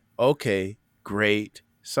it was okay, great,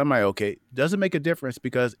 semi okay, doesn't make a difference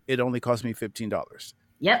because it only cost me $15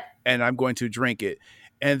 yep, and I'm going to drink it.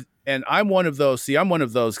 And I'm one of those, see, I'm one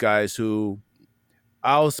of those guys who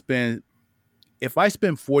I'll spend, if I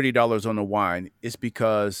spend $40 on a wine, it's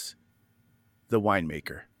because the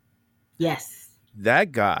winemaker, yes,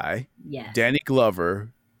 that guy, yes. Danny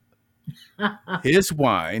Glover, his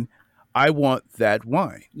wine, I want that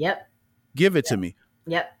wine. Yep, Give it to me.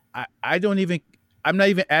 yep. I don't even. I'm not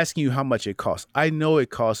even asking you how much it costs. I know it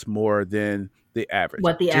costs more than the average.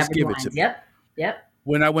 What the Just average give it to wines. me. Yep. Yep.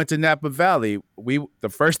 When I went to Napa Valley, the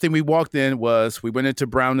first thing we walked in was we went into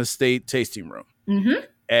Brown Estate tasting room, Mm-hmm.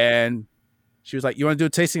 and she was like, "You want to do a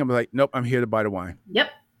tasting?" I'm like, "Nope, I'm here to buy the wine." Yep.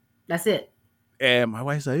 That's it. And my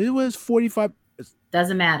wife's like, "It was 45."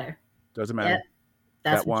 Doesn't matter. Doesn't Yep. matter.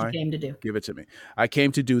 That's That what you wine, came to do. give it to me. I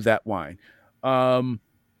came to do that wine.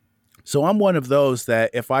 So I'm one of those that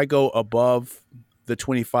if I go above the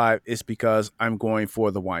 25, it's because I'm going for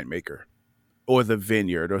the winemaker or the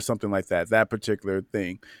vineyard or something like that, that particular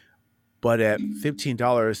thing. But at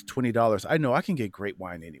 $15, $20, I know I can get great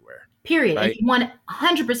wine anywhere. Period. And Right? you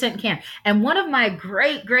 100% can. And one of my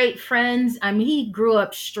great friends, I mean, he grew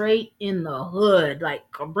up straight in the hood,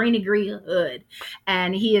 like Cabrini Green hood.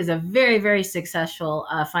 And he is a very successful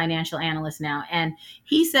financial analyst now. And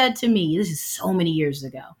he said to me, this is so many years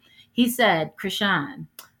ago, he said, Chrishon,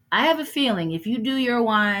 I have a feeling if you do your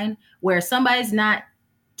wine where somebody's not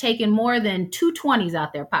taking more than 220s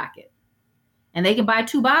out their pocket and they can buy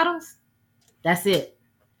 2 bottles, that's it.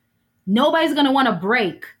 Nobody's going to want to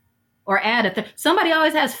break or add somebody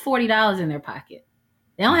always has $40 in their pocket.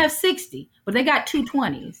 They don't have 60, but they got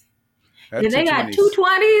 220s. That's If they got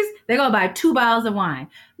 220s, they're going to buy 2 bottles of wine.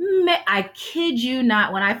 I kid you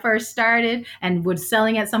not, when I first started and was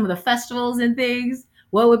selling at some of the festivals and things,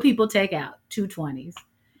 what would people take out? 220s.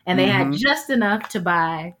 And they had just enough to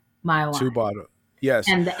buy my wine. 2 bottles. Yes.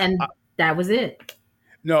 And that was it.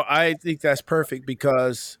 No, I think that's perfect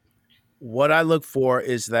because what I look for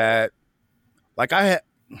is that, like I've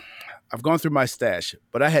gone through my stash,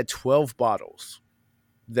 but I had 12 bottles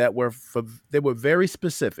that they were very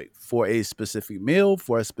specific for a specific meal,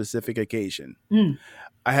 for a specific occasion. Mm.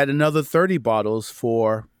 I had another 30 bottles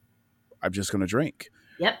for I'm just going to drink.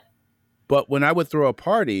 Yep. But when I would throw a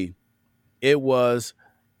party, it was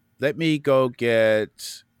let me go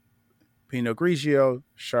get Pinot Grigio,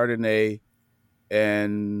 Chardonnay,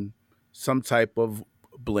 and some type of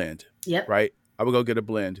blend. Yep. Right? I would go get a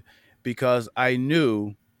blend because I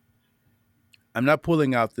knew I'm not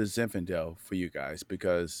pulling out the Zinfandel for you guys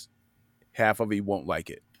because half of you won't like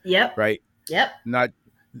it. Yep. Right? Yep. Not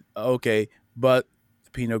okay, but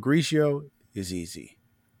Pinot Grigio is easy.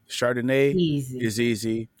 Chardonnay is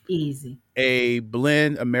easy. Easy. A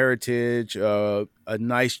blend, a Meritage, a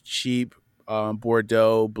nice cheap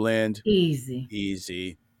Bordeaux blend.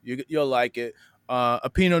 Easy. You'll like it. A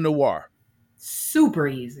Pinot Noir. Super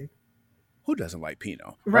easy. Who doesn't like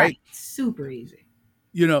Pinot? Right. Super easy.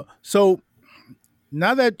 So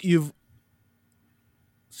now that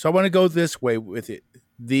so I want to go this way with it.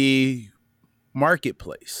 The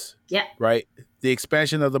marketplace. Yeah. Right. The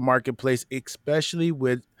expansion of the marketplace, especially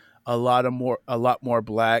with a lot more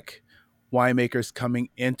Black winemakers coming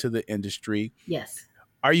into the industry. Yes.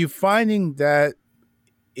 Are you finding that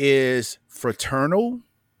is fraternal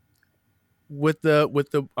with the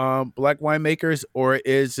Black winemakers, or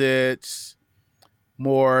is it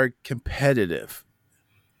more competitive?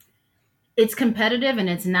 It's competitive, and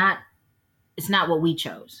it's not what we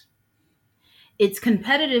chose. It's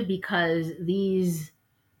competitive because these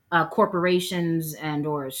corporations and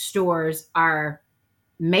or stores are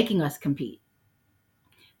making us compete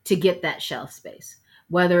to get that shelf space,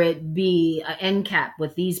 whether it be an end cap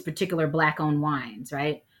with these particular Black owned wines,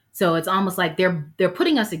 right? So it's almost like they're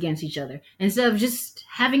putting us against each other instead of just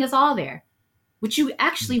having us all there, which you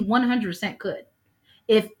actually 100% could.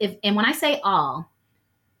 If and when I say all,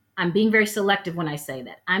 I'm being very selective when I say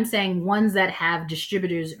that. I'm saying ones that have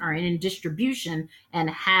distributors are in distribution and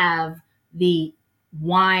have the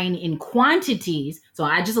wine in quantities. So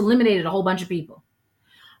I just eliminated a whole bunch of people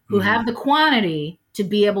who have the quantity to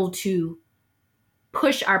be able to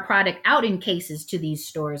push our product out in cases to these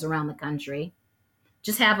stores around the country.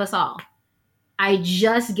 Just have us all. I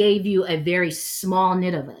just gave you a very small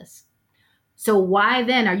knit of us. So why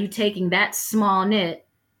then are you taking that small knit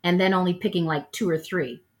and then only picking like 2 or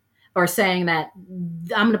 3? Or saying that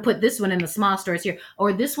I'm going to put this one in the small stores here,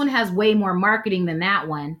 or this one has way more marketing than that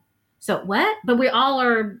one. So what? But we all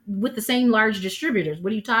are with the same large distributors.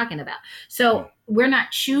 What are you talking about? So we're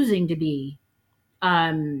not choosing to be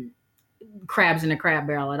crabs in a crab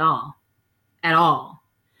barrel at all.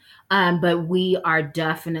 But we are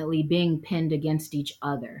definitely being pinned against each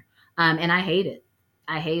other. And I hate it.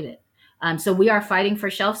 So we are fighting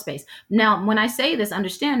for shelf space. Now, when I say this,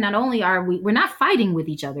 understand, not only we're not fighting with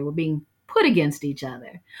each other, we're being put against each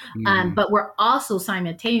other. But we're also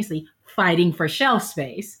simultaneously fighting for shelf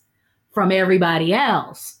space from everybody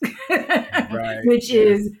else, Right. which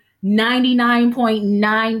is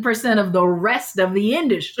 99.9% of the rest of the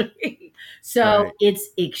industry. So it's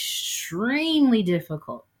extremely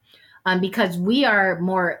difficult. because we are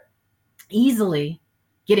more easily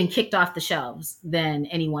getting kicked off the shelves than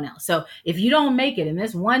anyone else. So if you don't make it in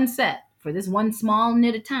this one set for this one small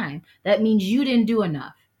knit of time, that means you didn't do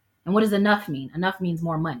enough. And what does enough mean? Enough means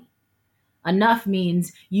more money. Enough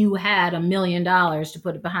means you had $1 million to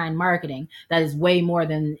put it behind marketing. That is way more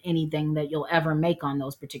than anything that you'll ever make on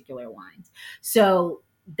those particular wines. So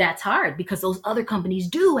that's hard because those other companies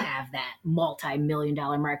do have that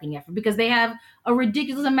multi-million-dollar marketing effort because they have a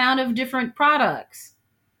ridiculous amount of different products,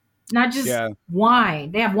 not just Yeah.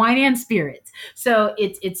 wine. They have wine and spirits. So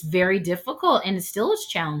it's very difficult, and it still is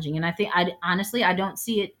challenging. And I think I honestly I don't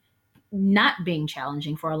see it not being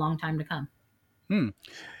challenging for a long time to come. Hmm.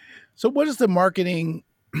 So, what is the marketing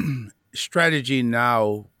strategy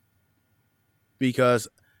now? Because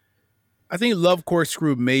I think Love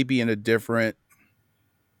Corkscrew may be in a different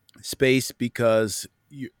space because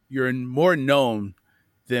you're more known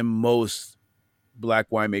than most black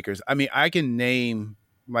winemakers. I mean, I can name,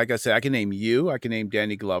 like I said, I can name you, I can name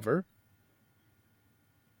Danny Glover,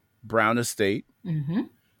 Brown Estate. Mm-hmm.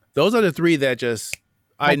 Those are the three that just,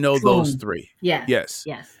 I Like know those boom. three. Yes. Yes,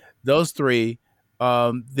 Yes. those three.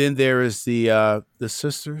 Then there is the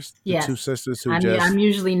sisters, the two Yes. sisters who I'm just,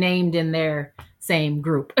 usually named in their same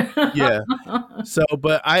group. yeah. So,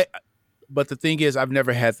 but the thing is, I've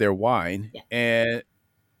never had their wine, Yeah. and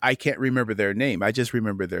I can't remember their name. I just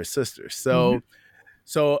remember their sisters. Mm-hmm.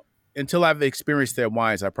 So until I've experienced their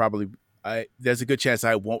wines, I there's a good chance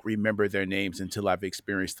I won't remember their names until I've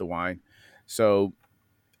experienced the wine. So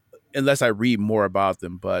unless I read more about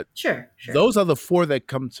them, but Sure. Sure. those are the four that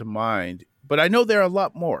come to mind. But I know there are a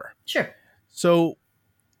lot more. Sure. So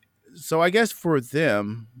I guess for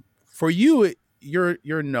them, for you,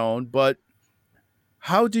 you're known, but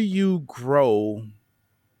how do you grow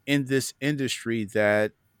in this industry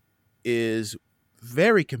that is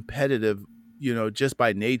very competitive, just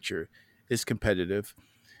by nature is competitive.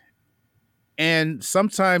 And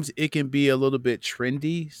sometimes it can be a little bit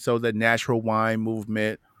trendy. So the natural wine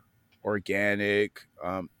movement, organic,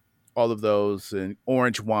 all of those, and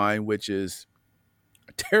orange wine, which is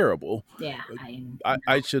terrible. Yeah. I'm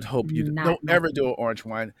I should hope you not don't my ever do thing. an orange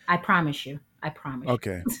wine. I promise you. I promise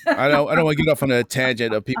Okay. you. I don't want to get off on a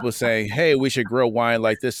tangent of people saying, "Hey, we should grow wine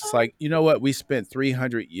like this." It's like, you know what? We spent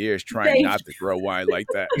 300 years trying Thank not to grow wine like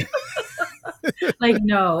that. like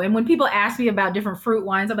no. And when people ask me about different fruit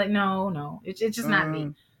wines, I'm like, no, no, it's just not me. Uh,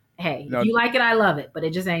 Hey, if no, you like it, I love it, but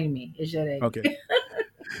it just ain't me. It just ain't okay. me.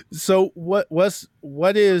 So what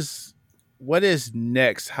is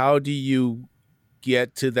next? How do you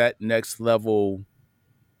get to that next level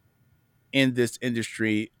in this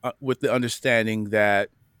industry, with the understanding that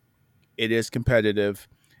it is competitive,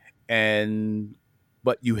 and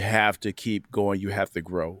but you have to keep going, you have to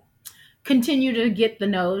grow. Continue to get the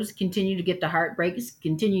no's, continue to get the heartbreaks,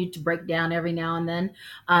 continue to break down every now and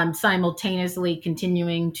then, simultaneously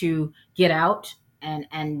continuing to get out and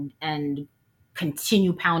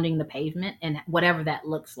continue pounding the pavement and whatever that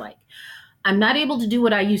looks like. I'm not able to do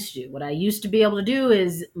what I used to do. What I used to be able to do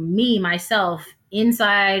is me, myself,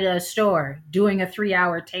 inside a store doing a 3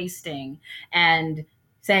 hour tasting and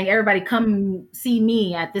saying, everybody come see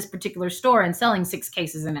me at this particular store and selling 6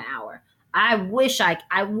 cases in an hour. I wish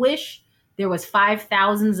there was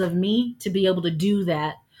 5,000s of me to be able to do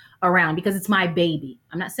that around because it's my baby.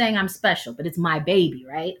 I'm not saying I'm special, but it's my baby,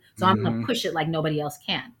 right? So I'm going to Hmm. push it like nobody else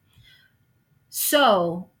can.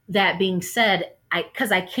 So that being said,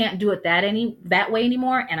 because I can't do it that way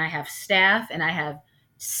anymore, and I have staff and I have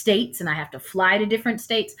states and I have to fly to different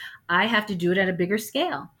states, I have to do it at a bigger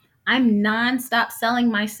scale. I'm nonstop selling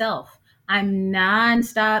myself. I'm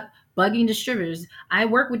nonstop bugging distributors. I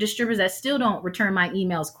work with distributors that still don't return my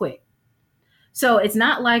emails quick. So it's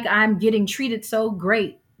not like I'm getting treated so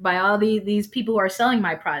great by all these people who are selling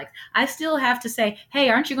my products. I still have to say, hey,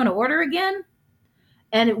 aren't you going to order again?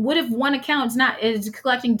 And what if one account is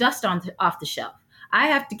collecting dust off the shelf? I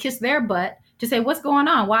have to kiss their butt to say what's going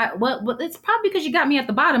on. Why? What? It's probably because you got me at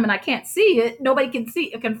the bottom and I can't see it. Nobody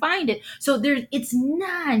can find it. So it's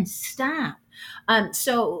nonstop.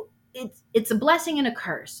 So it's a blessing and a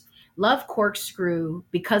curse. Love Corkscrew,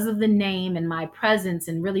 because of the name and my presence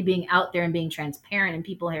and really being out there and being transparent, and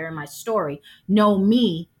people hearing my story know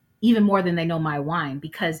me even more than they know my wine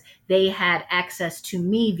because they had access to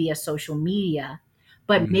me via social media,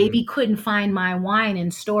 but Hmm. maybe couldn't find my wine in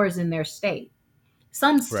stores in their state.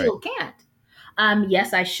 Some Right. still can't.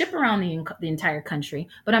 Yes, I ship around the entire country,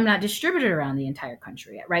 but I'm not distributed around the entire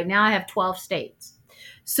country. Right now, I have 12 states.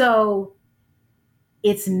 So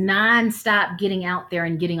it's nonstop getting out there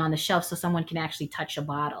and getting on the shelf so someone can actually touch a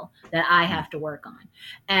bottle that I have to work on.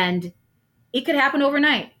 And It could happen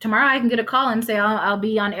overnight. Tomorrow I can get a call and say I'll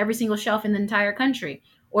be on every single shelf in the entire country.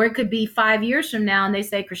 Or it could be 5 years from now and they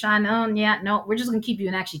say, Chrishon, oh, yeah, no, we're just going to keep you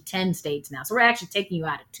in actually 10 states now. So we're actually taking you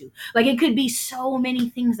out of 2. Like, it could be so many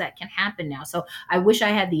things that can happen now. So I wish I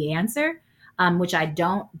had the answer, which I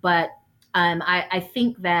don't. But I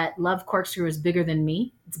think that Love Corkscrew is bigger than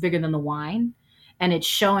me. It's bigger than the wine. And it's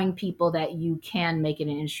showing people that you can make it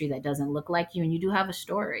an industry that doesn't look like you, and you do have a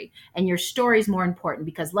story. And your story is more important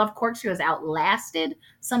because Love Corkscrew has outlasted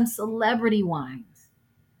some celebrity wines.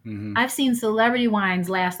 Mm-hmm. I've seen celebrity wines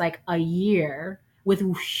last like a year with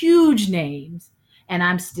huge names, and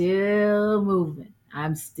I'm still moving.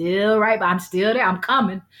 I'm still right, but I'm still there. I'm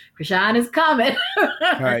coming. Chrishon is coming.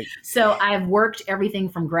 Right. So I've worked everything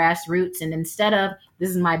from grassroots, and instead of,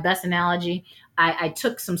 this is my best analogy, I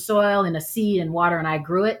took some soil and a seed and water and I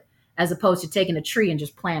grew it, as opposed to taking a tree and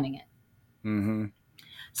just planting it. Mm-hmm.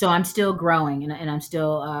 So I'm still growing and I'm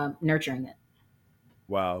still nurturing it.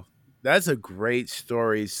 Wow. That's a great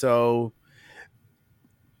story. So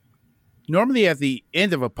normally at the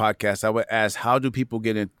end of a podcast, I would ask, how do people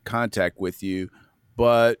get in contact with you?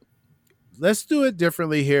 But let's do it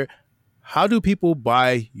differently here. How do people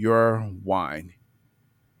buy your wine?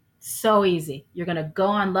 So easy. You're going to go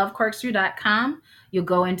on lovecorkscrew.com. You'll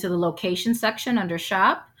go into the location section under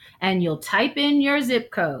shop and you'll type in your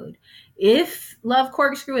zip code. If Love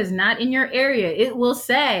Corkscrew is not in your area, it will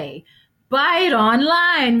say, buy it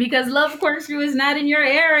online, because Love Corkscrew is not in your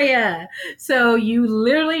area. So you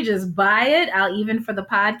literally just buy it. I'll even, for the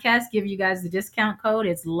podcast, give you guys the discount code.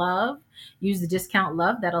 It's LOVE. Use the discount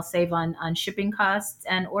LOVE. That'll save on shipping costs,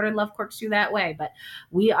 and order Love Corkscrew that way. But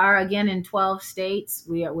we are, again, in 12 states.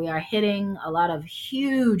 We are hitting a lot of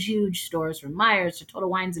huge stores, from Myers to Total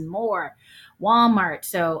Wines and more, Walmart.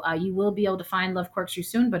 So you will be able to find Love Corkscrew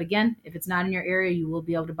soon. But again, if it's not in your area, you will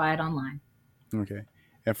be able to buy it online. Okay.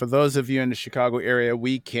 And for those of you in the Chicago area,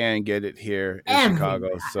 we can get it here in Chicago.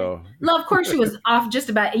 So Love Corkscrew is off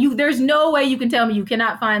just about you. There's no way you can tell me you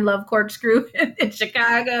cannot find Love Corkscrew in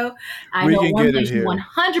Chicago. I know one place you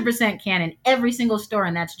 100% can in every single store,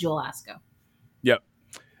 and that's Jewel Osco. Yep.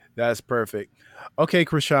 That's perfect. Okay,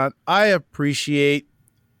 Chrishon, I appreciate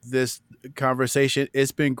this conversation.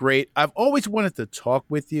 It's been great. I've always wanted to talk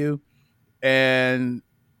with you,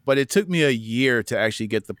 but it took me a year to actually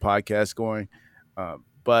get the podcast going.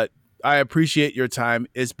 But I appreciate your time.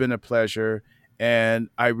 It's been a pleasure, and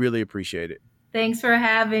I really appreciate it. Thanks for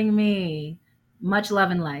having me. Much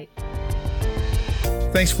love and light.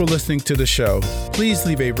 Thanks for listening to the show. Please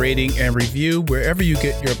leave a rating and review wherever you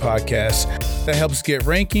get your podcasts. That helps get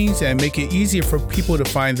rankings and make it easier for people to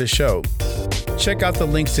find the show. Check out the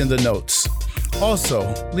links in the notes.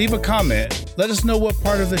 Also, leave a comment. Let us know what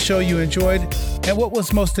part of the show you enjoyed and what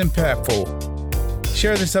was most impactful.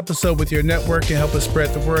 Share this episode with your network and help us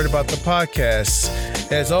spread the word about the podcast.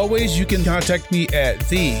 As always, you can contact me at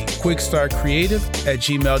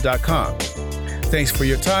thequickstartcreative@gmail.com. Thanks for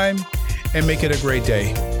your time, and make it a great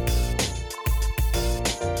day.